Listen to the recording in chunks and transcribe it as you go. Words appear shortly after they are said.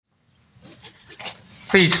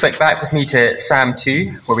Please flick back with me to Psalm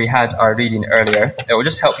 2, where we had our reading earlier. It will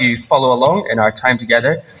just help you follow along in our time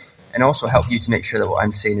together and also help you to make sure that what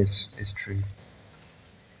I'm saying is true.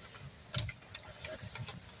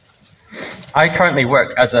 I currently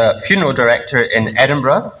work as a funeral director in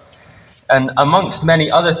Edinburgh, and amongst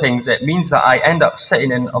many other things, it means that I end up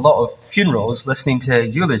sitting in a lot of funerals listening to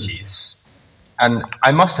eulogies. And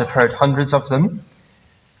I must have heard hundreds of them.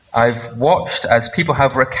 I've watched as people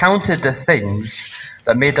have recounted the things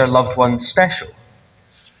that made their loved ones special,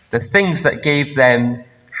 the things that gave them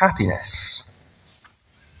happiness.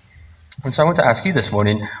 And so I want to ask you this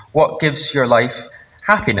morning, what gives your life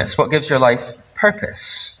happiness? What gives your life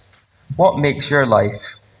purpose? What makes your life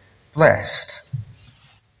blessed?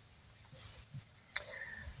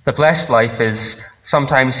 The blessed life is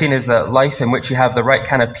sometimes seen as the life in which you have the right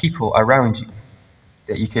kind of people around you,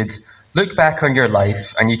 that you could look back on your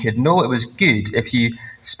life and you could know it was good if you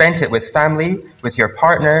spent it with family, with your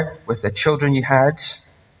partner, with the children you had.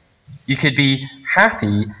 You could be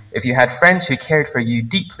happy if you had friends who cared for you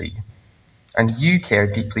deeply and you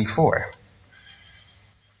cared deeply for.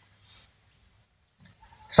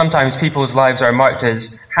 Sometimes people's lives are marked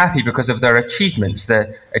as happy because of their achievements,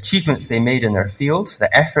 the achievements they made in their field,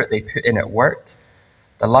 the effort they put in at work,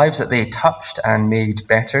 the lives that they touched and made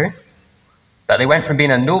better, that they went from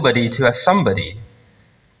being a nobody to a somebody.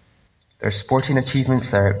 Their sporting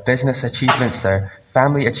achievements, their business achievements, their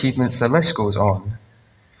family achievements, the list goes on.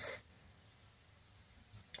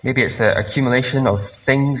 Maybe it's the accumulation of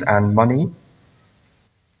things and money.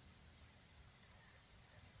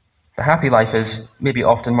 The happy life is maybe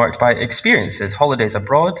often marked by experiences, holidays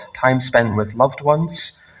abroad, time spent with loved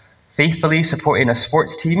ones, faithfully supporting a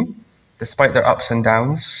sports team despite their ups and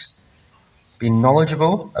downs, being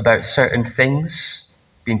knowledgeable about certain things,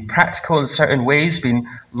 being practical in certain ways, being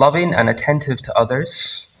loving and attentive to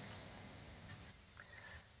others.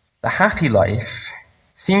 The happy life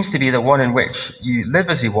seems to be the one in which you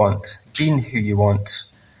live as you want, being who you want,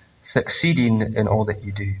 succeeding in all that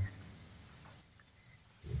you do.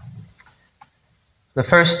 The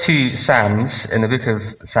first two Psalms in the book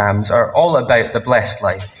of Psalms are all about the blessed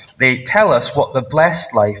life. They tell us what the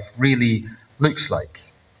blessed life really looks like.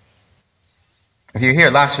 If you were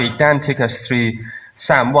here last week, Dan took us through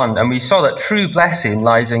Psalm 1, and we saw that true blessing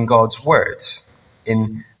lies in God's word,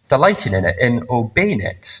 in delighting in it, in obeying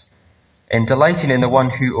it, in delighting in the one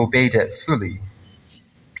who obeyed it fully.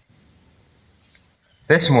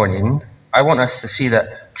 This morning, I want us to see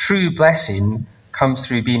that true blessing comes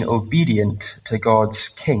through being obedient to God's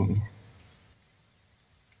King.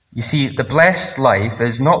 You see, the blessed life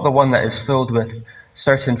is not the one that is filled with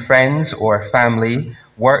certain friends or family,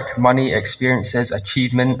 work, money, experiences,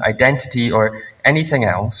 achievement, identity, or anything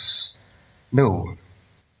else. No.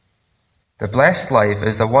 The blessed life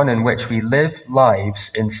is the one in which we live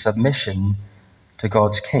lives in submission to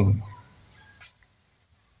God's King.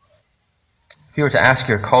 If you were to ask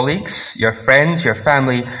your colleagues, your friends, your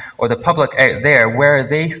family, or the public out there where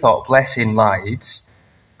they thought blessing lied,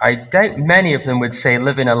 I doubt many of them would say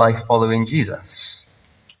living a life following Jesus.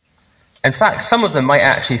 In fact, some of them might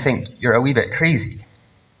actually think you're a wee bit crazy.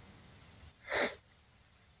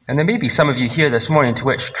 And there may be some of you here this morning to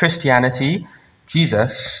which Christianity,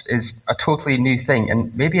 Jesus, is a totally new thing,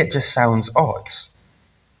 and maybe it just sounds odd.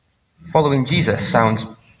 Following Jesus sounds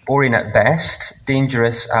boring at best,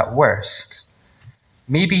 dangerous at worst.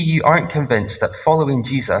 Maybe you aren't convinced that following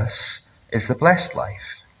Jesus is the blessed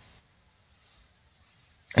life.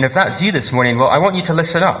 And if that's you this morning, well, I want you to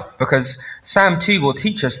listen up, because Psalm 2 will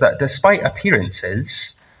teach us that despite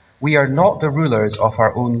appearances, we are not the rulers of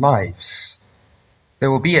our own lives. There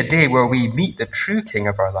will be a day where we meet the true King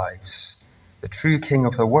of our lives, the true King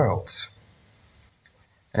of the world.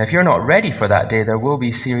 And if you're not ready for that day, there will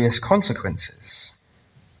be serious consequences.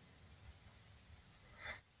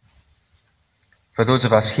 For those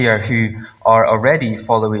of us here who are already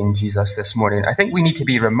following Jesus this morning, I think we need to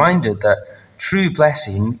be reminded that true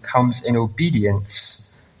blessing comes in obedience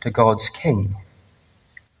to God's King.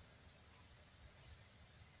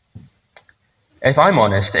 If I'm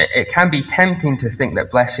honest, it can be tempting to think that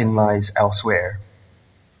blessing lies elsewhere.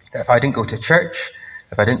 That if I didn't go to church,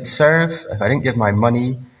 if I didn't serve, if I didn't give my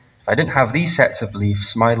money, if I didn't have these sets of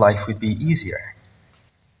beliefs, my life would be easier.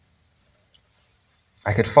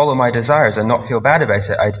 I could follow my desires and not feel bad about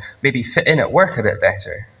it. I'd maybe fit in at work a bit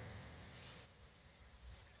better.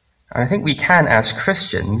 And I think we can, as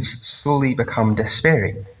Christians, slowly become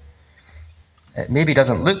despairing. It maybe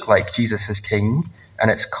doesn't look like Jesus is King, and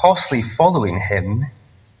it's costly following him.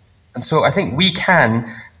 And so I think we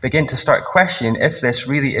can begin to start questioning if this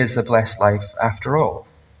really is the blessed life after all.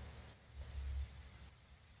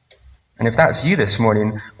 And if that's you this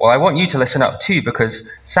morning, well, I want you to listen up too, because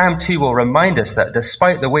Psalm 2 will remind us that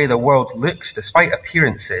despite the way the world looks, despite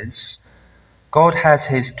appearances, God has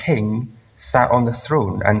his king sat on the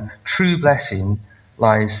throne, and true blessing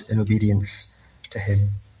lies in obedience to him.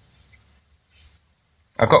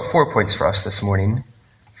 I've got 4 points for us this morning.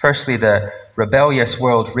 Firstly, the rebellious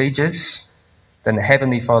world rages, then the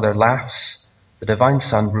Heavenly Father laughs, the Divine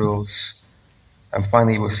Son rules, and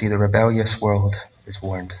finally we'll see the rebellious world is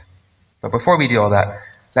warned. But before we do all that,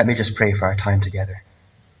 let me just pray for our time together.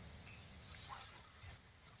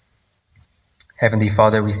 Heavenly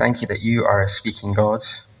Father, we thank you that you are a speaking God.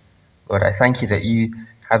 Lord, I thank you that you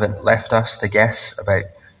haven't left us to guess about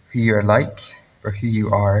who you're like or who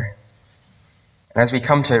you are. And as we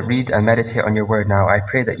come to read and meditate on your word now, I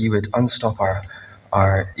pray that you would unstop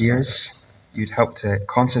our ears, you'd help to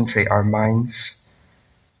concentrate our minds,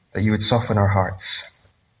 that you would soften our hearts.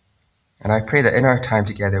 And I pray that in our time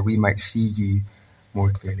together, we might see you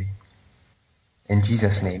more clearly. In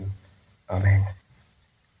Jesus' name, amen.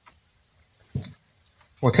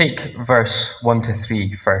 We'll take verse 1 to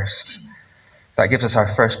 3 first. That gives us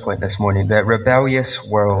our first point this morning. The rebellious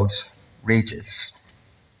world rages.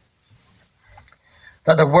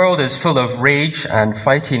 That the world is full of rage and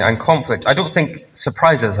fighting and conflict, I don't think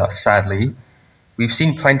surprises us, sadly. We've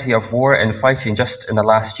seen plenty of war and fighting just in the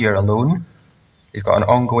last year alone. We've got an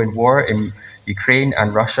ongoing war in Ukraine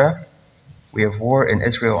and Russia. We have war in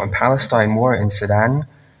Israel and Palestine, war in Sudan,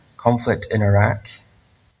 conflict in Iraq.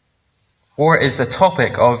 War is the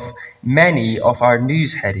topic of many of our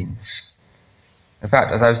news headings. In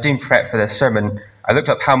fact, as I was doing prep for this sermon, I looked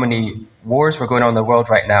up how many wars were going on in the world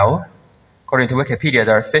right now. According to Wikipedia,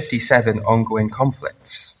 there are 57 ongoing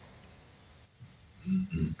conflicts.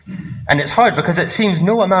 And it's hard because it seems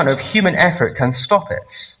no amount of human effort can stop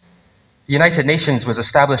it. The United Nations was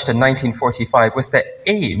established in 1945 with the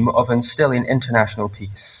aim of instilling international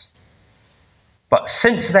peace. But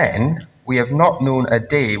since then, we have not known a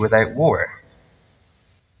day without war.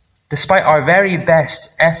 Despite our very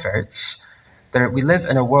best efforts, we live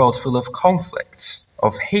in a world full of conflict,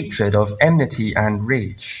 of hatred, of enmity and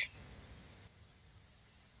rage.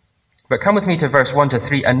 But come with me to verse 1 to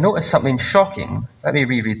 3 and notice something shocking. Let me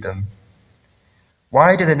reread them.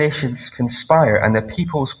 Why do the nations conspire and the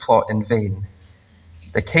peoples plot in vain?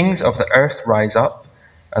 The kings of the earth rise up,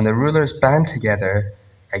 and the rulers band together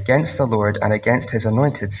against the Lord and against his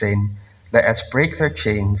anointed, saying, let us break their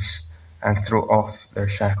chains and throw off their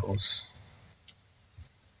shackles.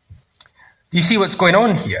 Do you see what's going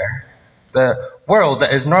on here? The world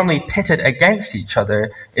that is normally pitted against each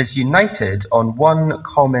other is united on one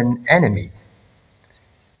common enemy.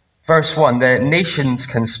 Verse 1, the nations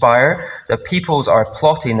conspire, the peoples are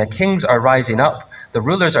plotting, the kings are rising up, the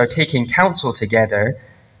rulers are taking counsel together,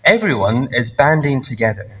 everyone is banding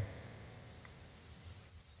together.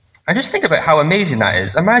 And just think about how amazing that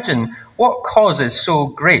is. Imagine what cause is so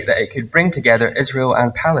great that it could bring together Israel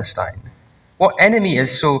and Palestine. What enemy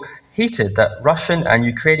is so hated that Russian and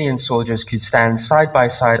Ukrainian soldiers could stand side by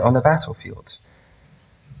side on the battlefield?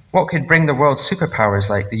 What could bring the world's superpowers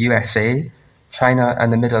like the USA, China,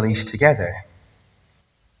 and the Middle East together?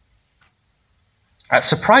 That's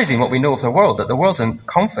surprising what we know of the world, that the world's in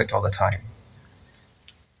conflict all the time.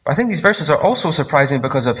 But I think these verses are also surprising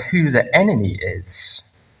because of who the enemy is.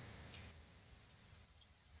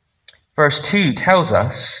 Verse 2 tells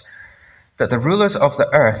us that the rulers of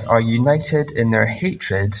the earth are united in their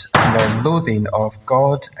hatred and their loathing of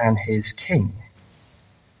God and his king.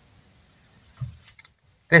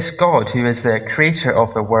 This God, who is the creator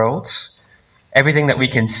of the world, everything that we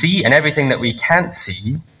can see and everything that we can't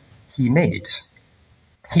see, he made.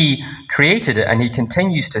 He created it and he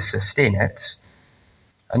continues to sustain it.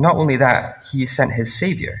 And not only that, he sent his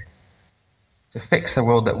Savior to fix the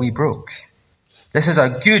world that we broke. This is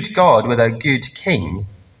a good God with a good king.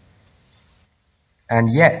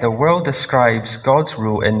 And yet the world describes God's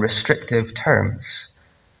rule in restrictive terms.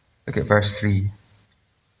 Look at verse 3.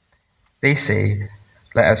 They say,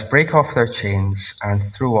 let us break off their chains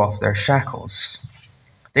and throw off their shackles.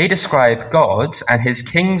 They describe God and his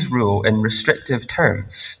king's rule in restrictive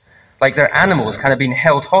terms, like they're animals kind of being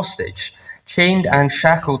held hostage, chained and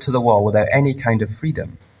shackled to the wall without any kind of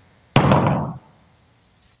freedom.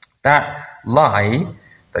 That lie,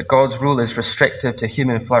 that God's rule is restrictive to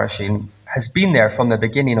human flourishing, has been there from the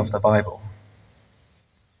beginning of the Bible.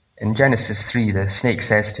 In Genesis 3, the snake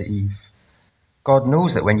says to Eve, God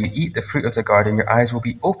knows that when you eat the fruit of the garden, your eyes will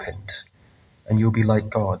be opened and you'll be like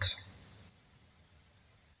God.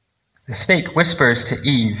 The snake whispers to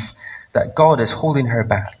Eve that God is holding her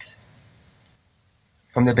back.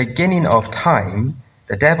 From the beginning of time,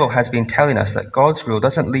 The devil has been telling us that God's rule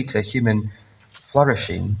doesn't lead to human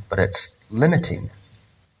flourishing, but it's limiting.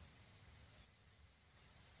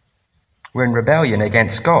 We're in rebellion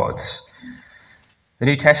against God. The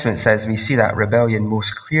New Testament says we see that rebellion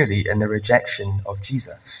most clearly in the rejection of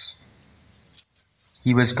Jesus.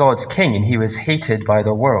 He was God's king and he was hated by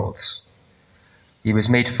the world. He was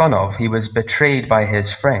made fun of. He was betrayed by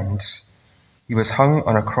his friends. He was hung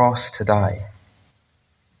on a cross to die.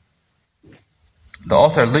 The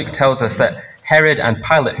author Luke tells us that Herod and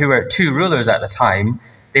Pilate, who were two rulers at the time,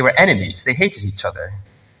 they were enemies. They hated each other.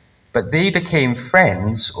 But they became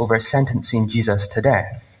friends over sentencing Jesus to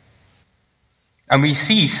death. And we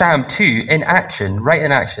see Psalm 2 in action, right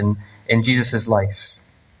in action, in Jesus' life.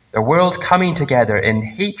 The world coming together in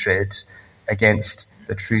hatred against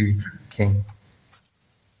the true king.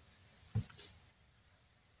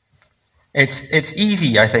 It's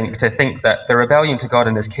easy, I think, to think that the rebellion to God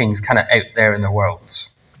and his king is kind of out there in the world.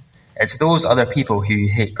 It's those other people who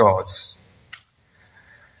hate God.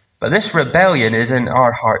 But this rebellion is in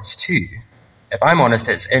our hearts too. If I'm honest,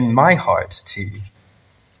 it's in my heart too.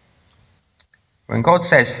 When God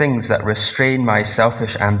says things that restrain my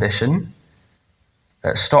selfish ambition,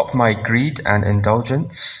 that stop my greed and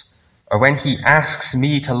indulgence, or when he asks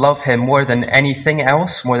me to love him more than anything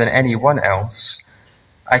else, more than anyone else,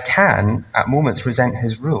 I can, at moments, resent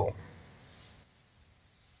his rule.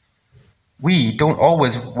 We don't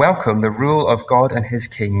always welcome the rule of God and his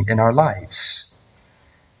king in our lives.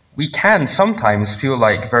 We can sometimes feel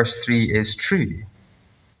like verse 3 is true.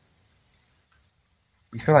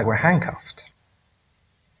 We feel like we're handcuffed.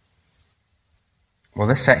 Well,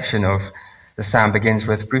 this section of the psalm begins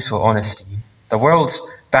with brutal honesty. The world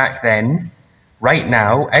back then, right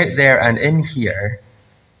now, out there and in here,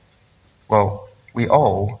 well, we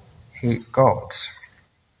all hate God.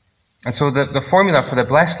 And so the formula for the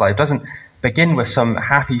blessed life doesn't begin with some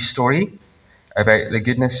happy story about the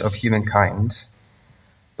goodness of humankind,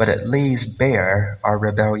 but it lays bare our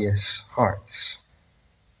rebellious hearts.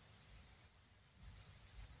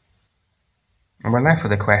 And we're left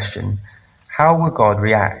with the question, how will God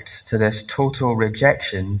react to this total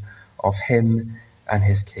rejection of him and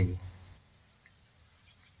his king?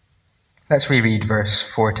 Let's reread verse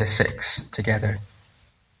 4 to 6 together.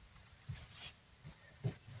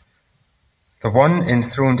 The one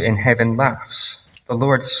enthroned in heaven laughs. The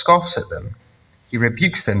Lord scoffs at them. He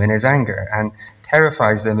rebukes them in his anger and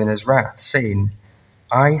terrifies them in his wrath, saying,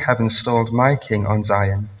 I have installed my king on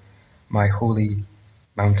Zion, my holy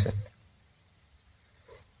mountain.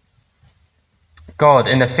 God,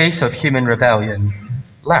 in the face of human rebellion,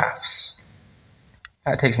 laughs.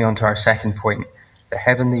 That takes me on to our second point. The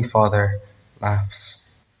Heavenly Father laughs.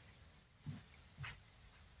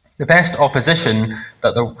 The best opposition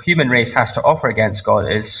that the human race has to offer against God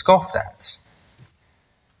is scoffed at.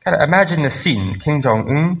 Kind of imagine the scene. Kim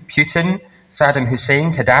Jong-un, Putin, Saddam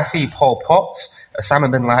Hussein, Gaddafi, Pol Pot, Osama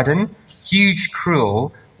bin Laden, huge,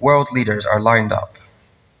 cruel world leaders are lined up.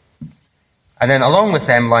 And then along with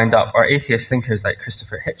them lined up are atheist thinkers like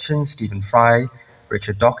Christopher Hitchens, Stephen Fry,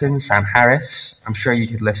 Richard Dawkins, Sam Harris. I'm sure you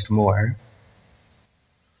could list more.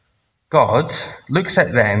 God looks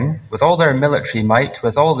at them with all their military might,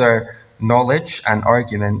 with all their knowledge and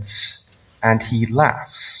arguments, and he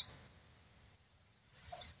laughs.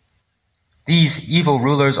 These evil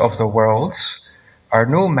rulers of the world are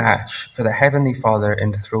no match for the Heavenly Father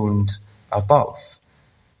enthroned above.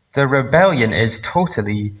 The rebellion is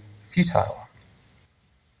totally futile.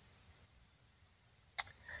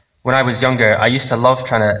 When I was younger, I used to love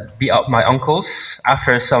trying to beat up my uncles.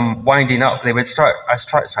 After some winding up, I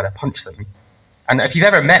started trying to punch them. And if you've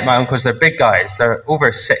ever met my uncles, they're big guys. They're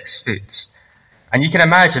over 6 foot. And you can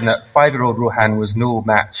imagine that 5-year-old Rohan was no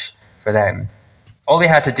match for them. All they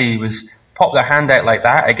had to do was pop their hand out like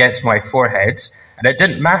that against my forehead, and it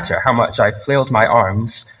didn't matter how much I flailed my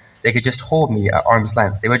arms. They could just hold me at arm's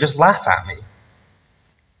length. They would just laugh at me.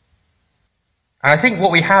 And I think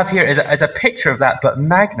what we have here is a picture of that, but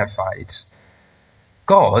magnified.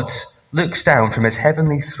 God looks down from his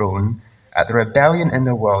heavenly throne at the rebellion in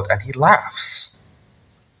the world, and he laughs.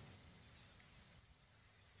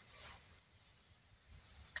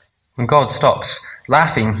 When God stops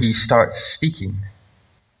laughing, he starts speaking.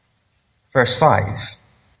 Verse 5.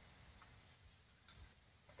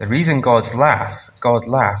 The reason God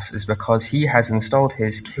laughs is because he has installed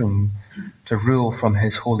his king to rule from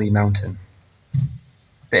his holy mountain.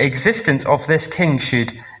 The existence of this king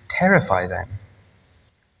should terrify them.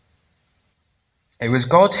 It was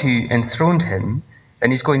God who enthroned him,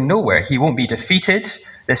 then he's going nowhere. He won't be defeated.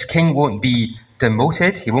 This king won't be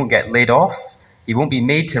demoted. He won't get laid off. He won't be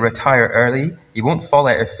made to retire early. He won't fall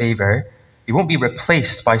out of favor. He won't be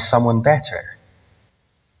replaced by someone better.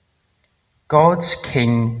 God's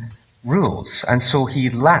king rules, and so he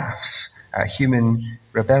laughs at human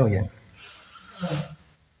rebellion.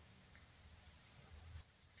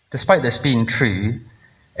 Despite this being true,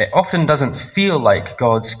 it often doesn't feel like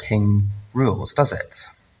God's king rules, does it?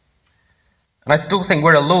 And I don't think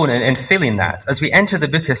we're alone in feeling that. As we enter the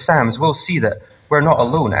book of Psalms, we'll see that we're not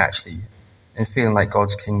alone, actually, in feeling like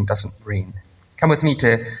God's king doesn't reign. Come with me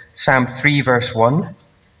to Psalm 3, verse 1.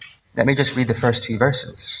 Let me just read the first two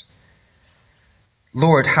verses.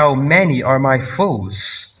 Lord, how many are my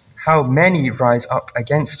foes? How many rise up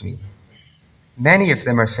against me? Many of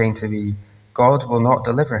them are saying to me, God will not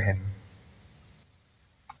deliver him.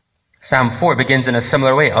 Psalm 4 begins in a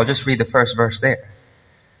similar way. I'll just read the first verse there.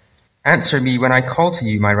 Answer me when I call to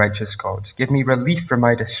you, my righteous God. Give me relief from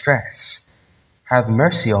my distress. Have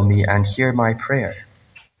mercy on me and hear my prayer.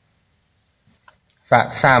 In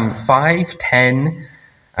fact, Psalm 5, 10,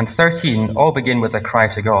 and 13 all begin with a cry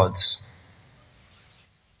to God.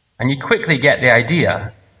 And you quickly get the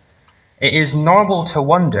idea. It is normal to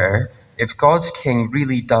wonder if God's king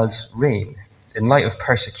really does reign in light of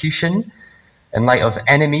persecution, in light of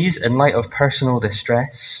enemies, in light of personal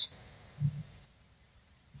distress.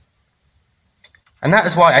 And that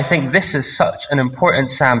is why I think this is such an important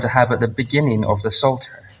psalm to have at the beginning of the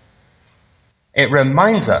Psalter. It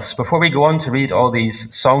reminds us, before we go on to read all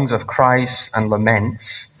these songs of cries and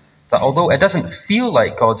laments, that although it doesn't feel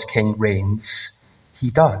like God's king reigns, he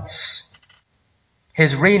does.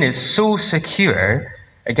 His reign is so secure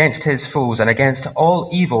against his foes and against all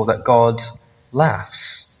evil that God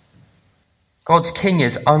laughs. God's king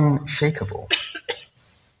is unshakable.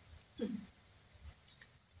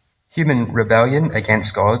 Human rebellion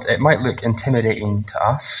against God, it might look intimidating to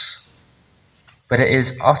us, but it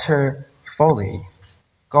is utter folly.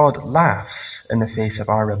 God laughs in the face of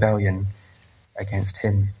our rebellion against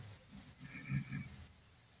him.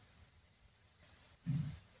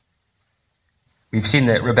 We've seen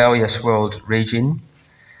the rebellious world raging.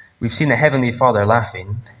 We've seen the Heavenly Father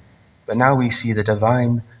laughing. But now we see the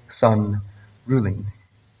divine Son ruling.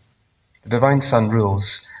 The divine Son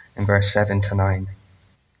rules in verse 7 to 9.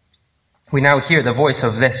 We now hear the voice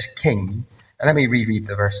of this king. And let me reread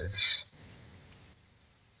the verses.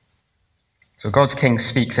 So God's king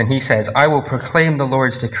speaks and he says, I will proclaim the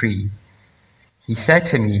Lord's decree. He said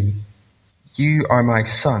to me, you are my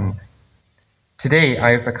son. Today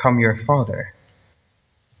I have become your father.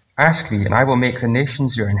 Ask me, and I will make the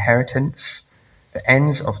nations your inheritance, the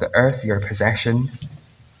ends of the earth your possession.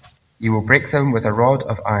 You will break them with a rod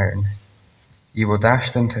of iron. You will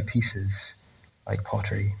dash them to pieces like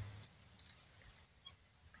pottery.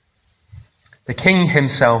 The king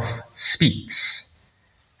himself speaks,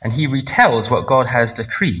 and he retells what God has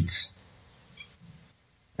decreed.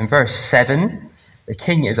 In verse 7, the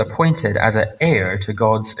king is appointed as an heir to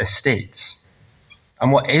God's estate.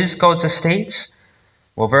 And what is God's estate?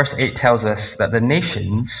 Well, verse 8 tells us that the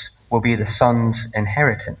nations will be the son's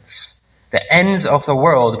inheritance. The ends of the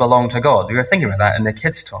world belong to God. We were thinking about that in the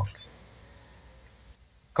kids' talk.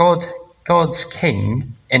 God's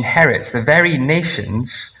king inherits the very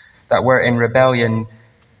nations that were in rebellion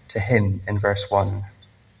to him in verse 1.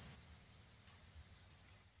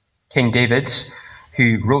 King David,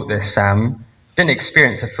 who wrote this psalm, didn't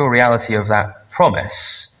experience the full reality of that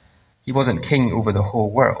promise. He wasn't king over the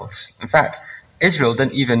whole world. In fact, Israel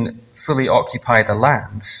didn't even fully occupy the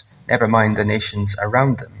lands, never mind the nations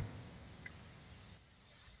around them.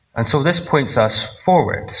 And so this points us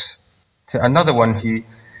forward to another one who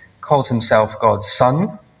calls himself God's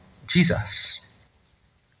son, Jesus.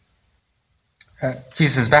 At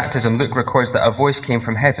Jesus' baptism, Luke records that a voice came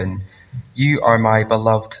from heaven, you are my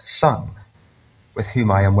beloved son, with whom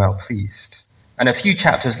I am well pleased. And a few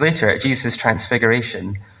chapters later, at Jesus'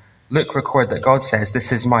 transfiguration, Luke records that God says,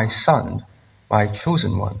 this is my son, my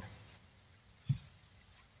chosen one.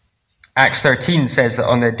 Acts 13 says that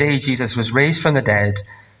on the day Jesus was raised from the dead,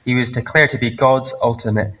 he was declared to be God's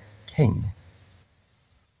ultimate king.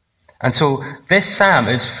 And so this psalm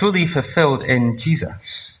is fully fulfilled in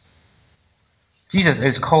Jesus. Jesus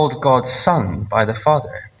is called God's son by the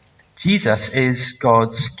Father. Jesus is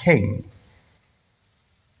God's king.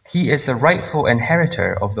 He is the rightful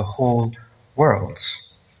inheritor of the whole world.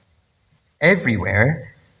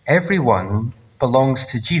 Everywhere, everyone belongs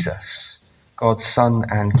to Jesus, God's Son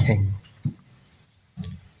and King.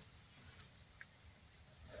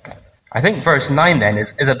 I think verse 9 then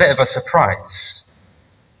is a bit of a surprise.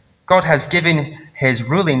 God has given his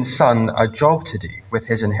ruling son a job to do with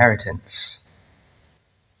his inheritance.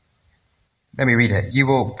 Let me read it. You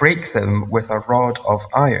will break them with a rod of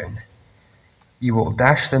iron. You will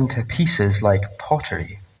dash them to pieces like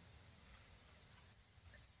pottery.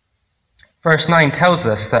 Verse 9 tells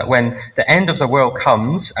us that when the end of the world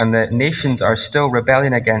comes and the nations are still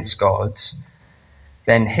rebelling against God,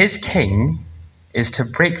 then his king is to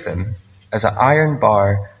break them as an iron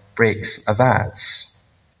bar breaks a vase.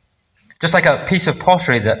 Just like a piece of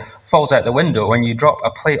pottery that falls out the window, when you drop a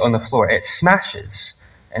plate on the floor, it smashes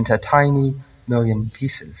into tiny million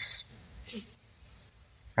pieces.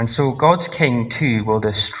 And so God's king too will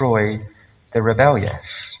destroy the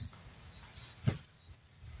rebellious.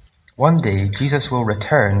 One day, Jesus will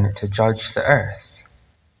return to judge the earth.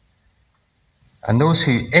 And those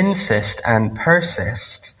who insist and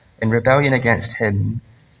persist in rebellion against him,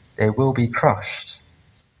 they will be crushed.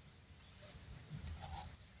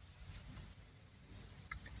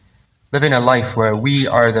 Living a life where we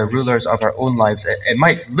are the rulers of our own lives, it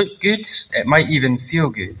might look good, it might even feel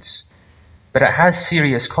good, but it has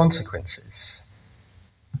serious consequences.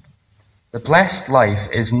 The blessed life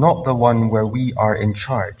is not the one where we are in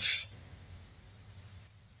charge.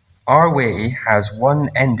 Our way has one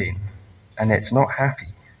ending, and it's not happy.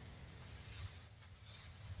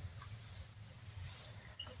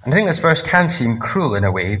 And I think this verse can seem cruel in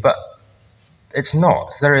a way, but it's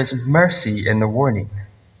not. There is mercy in the warning.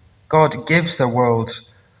 God gives the world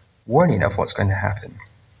warning of what's going to happen.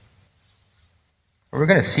 We're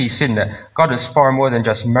going to see soon that God is far more than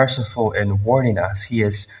just merciful in warning us. He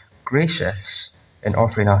is gracious in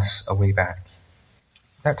offering us a way back.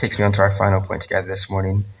 That takes me on to our final point together this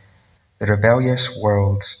morning. The rebellious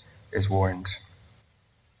world is warned.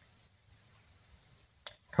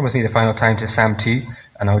 Come with me the final time to Psalm 2,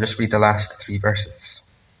 and I'll just read the last 3 verses.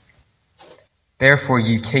 Therefore,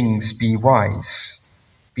 ye kings, be wise.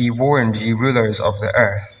 Be warned, ye rulers of the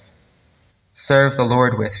earth. Serve the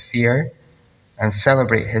Lord with fear, and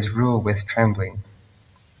celebrate his rule with trembling.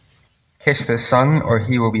 Kiss the Son, or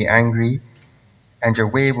he will be angry, and your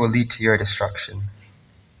way will lead to your destruction.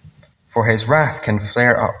 For his wrath can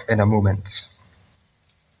flare up in a moment.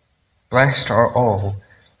 Blessed are all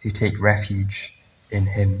who take refuge in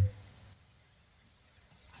him.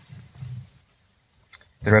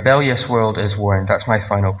 The rebellious world is warned. That's my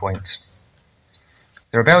final point.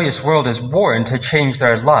 The rebellious world is warned to change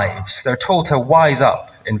their lives. They're told to wise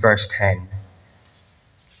up in verse 10.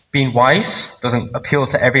 Being wise doesn't appeal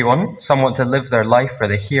to everyone. Some want to live their life for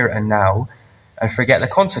the here and now and forget the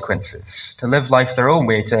consequences, to live life their own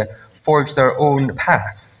way, to forge their own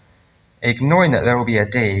path, ignoring that there will be a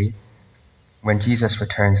day when Jesus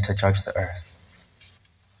returns to judge the earth.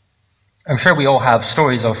 I'm sure we all have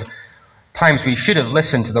stories of times we should have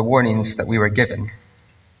listened to the warnings that we were given.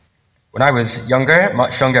 When I was younger,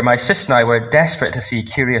 much younger, my sister and I were desperate to see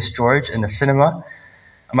Curious George in the cinema.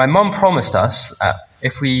 And my mum promised us that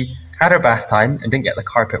if we had our bath time and didn't get the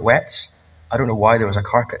carpet wet, I don't know why there was a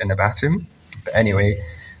carpet in the bathroom, but anyway,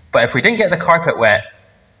 but if we didn't get the carpet wet,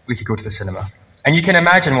 we could go to the cinema. And you can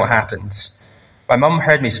imagine what happens. My mum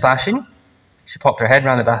heard me splashing. She popped her head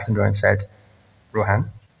around the bathroom door and said, "Rohan,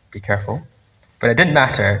 be careful." But it didn't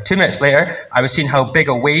matter. 2 minutes later, I was seeing how big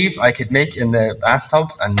a wave I could make in the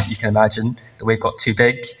bathtub, and you can imagine the wave got too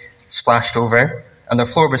big, splashed over, and the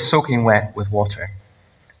floor was soaking wet with water.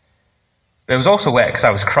 But it was also wet because I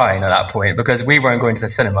was crying at that point, because we weren't going to the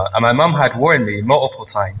cinema, and my mum had warned me multiple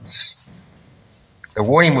times. The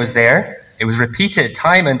warning was there, it was repeated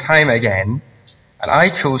time and time again, and I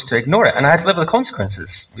chose to ignore it, and I had to live with the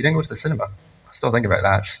consequences. We didn't go to the cinema. I still think about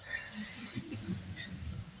that.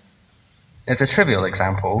 It's a trivial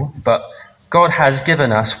example, but God has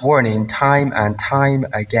given us warning time and time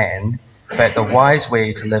again about the wise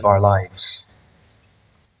way to live our lives.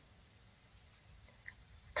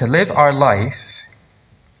 To live our life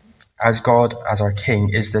as God, as our King,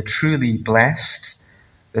 is the truly blessed,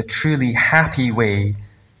 the truly happy way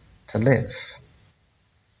to live.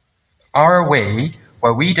 Our way,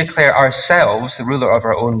 where we declare ourselves the ruler of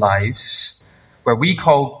our own lives, where we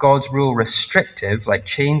call God's rule restrictive, like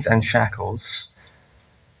chains and shackles,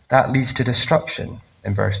 that leads to destruction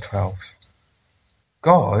in verse 12.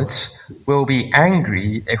 God will be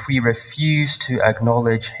angry if we refuse to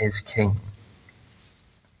acknowledge his King.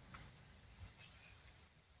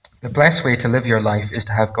 The blessed way to live your life is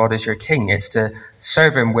to have God as your King. It's to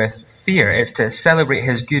serve him with fear. It's to celebrate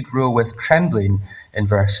his good rule with trembling in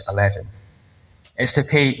verse 11. It's to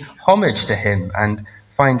pay homage to him and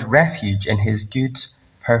find refuge in his good,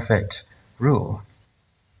 perfect rule.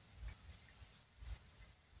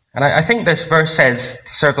 And I think this verse says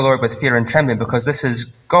to serve the Lord with fear and trembling because this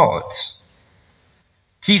is God.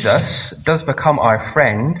 Jesus does become our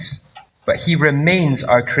friend, but he remains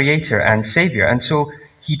our creator and savior, and so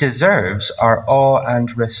he deserves our awe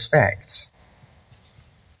and respect.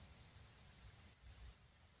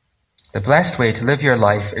 The blessed way to live your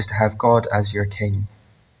life is to have God as your king.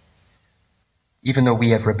 Even though we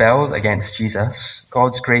have rebelled against Jesus,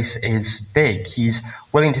 God's grace is big. He's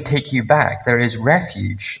willing to take you back. There is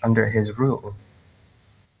refuge under his rule.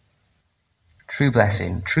 True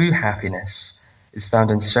blessing, true happiness is found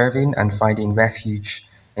in serving and finding refuge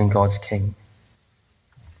in God's King.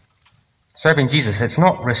 Serving Jesus, it's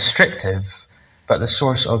not restrictive, but the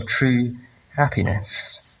source of true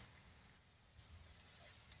happiness.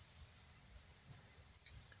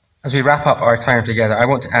 As we wrap up our time together, I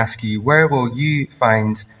want to ask you, where will you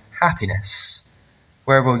find happiness?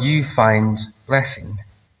 Where will you find blessing?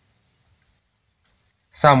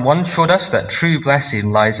 Psalm 1 showed us that true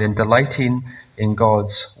blessing lies in delighting in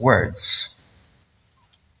God's words.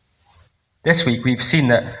 This week we've seen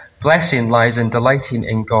that blessing lies in delighting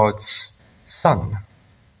in God's Son.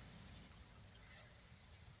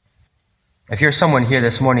 If you're someone here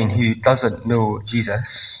this morning who doesn't know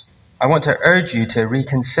Jesus, I want to urge you to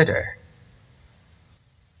reconsider.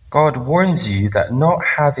 God warns you that not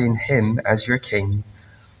having him as your king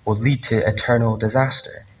will lead to eternal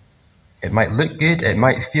disaster. It might look good, it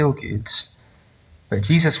might feel good, but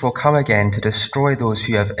Jesus will come again to destroy those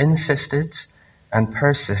who have insisted and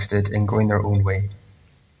persisted in going their own way.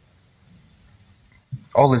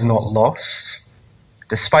 All is not lost.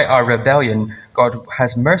 Despite our rebellion, God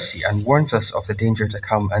has mercy and warns us of the danger to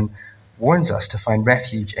come and warns us to find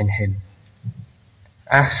refuge in him.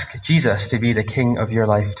 Ask Jesus to be the king of your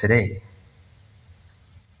life today.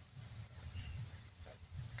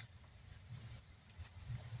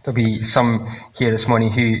 There'll be some here this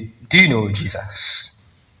morning who do know Jesus.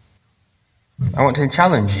 I want to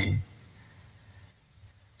challenge you.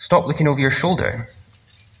 Stop looking over your shoulder.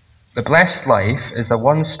 The blessed life is the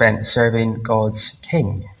one spent serving God's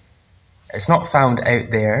King. It's not found out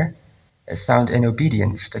there, it's found in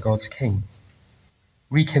obedience to God's King.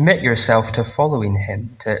 Recommit yourself to following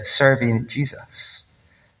him, to serving Jesus.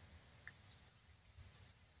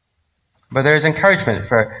 But there is encouragement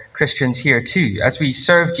for Christians here too. As we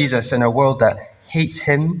serve Jesus in a world that hates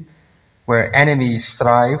him, where enemies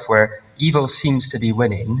thrive, where evil seems to be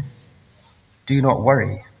winning, do not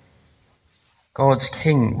worry. God's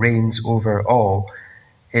King reigns over all.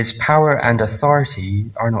 His power and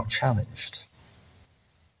authority are not challenged.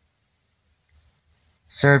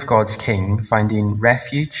 Serve God's King, finding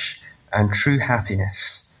refuge and true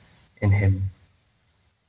happiness in him.